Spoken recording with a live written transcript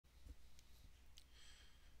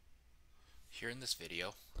Here in this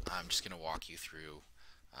video, I'm just going to walk you through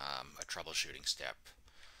a troubleshooting step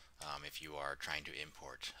if you are trying to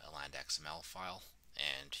import a land XML file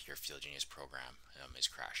and your FieldGenius program is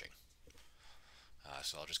crashing.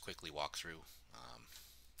 So I'll just quickly walk through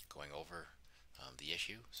going over the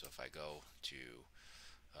issue. So if I go to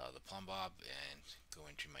the Plumbob and go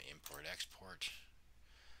into my import export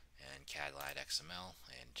and CAD land XML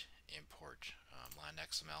and import land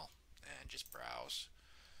XML and just browse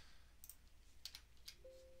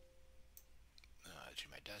to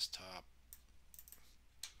my desktop.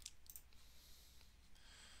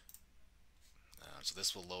 So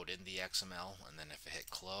this will load in the XML, and then if I hit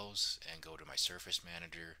close and go to my Surface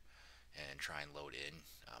Manager and try and load in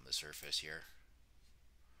the surface here,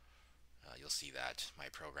 you'll see that my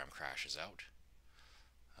program crashes out.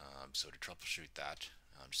 So to troubleshoot that,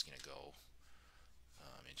 I'm just going to go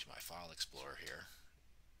into my File Explorer here,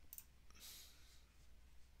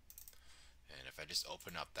 and if I just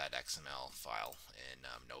open up that XML file in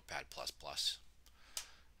NOTEPAD++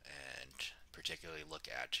 and particularly look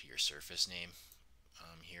at your surface name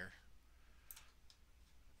here,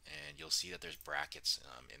 and you'll see that there's brackets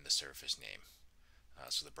in the surface name.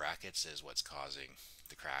 So the brackets is what's causing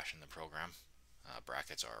the crash in the program.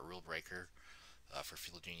 Brackets are a rule breaker for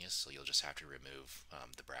FieldGenius, so you'll just have to remove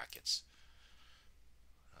the brackets.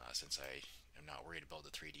 Since I am not worried about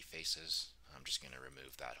the 3D faces, I'm just going to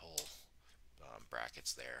remove that whole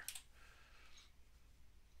brackets there.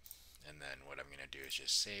 And then what I'm going to do is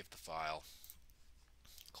just save the file,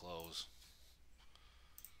 close,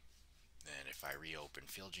 and if I reopen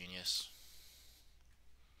FieldGenius,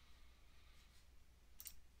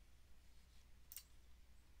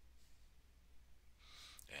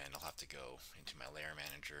 and I'll have to go into my layer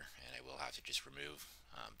manager and I will have to just remove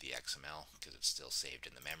the XML because it's still saved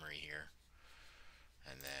in the memory here,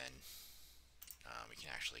 and then we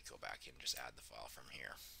can actually go back and just add the file from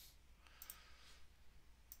here.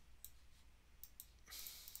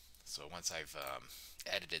 So once I've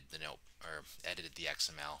edited the edited the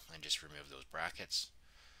XML and just removed those brackets,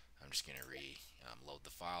 I'm just going to reload the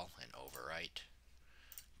file and overwrite,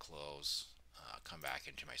 close, come back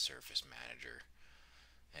into my Surface Manager,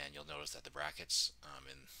 and you'll notice that the brackets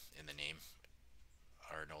in the name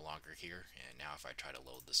are no longer here. And now if I try to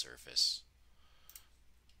load the surface,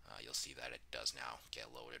 you'll see that it does now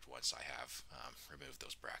get loaded once I have removed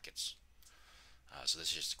those brackets. So this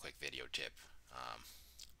is just a quick video tip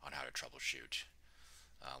on how to troubleshoot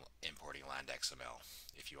importing land XML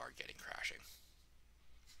if you are getting crashing.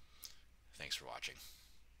 Thanks for watching.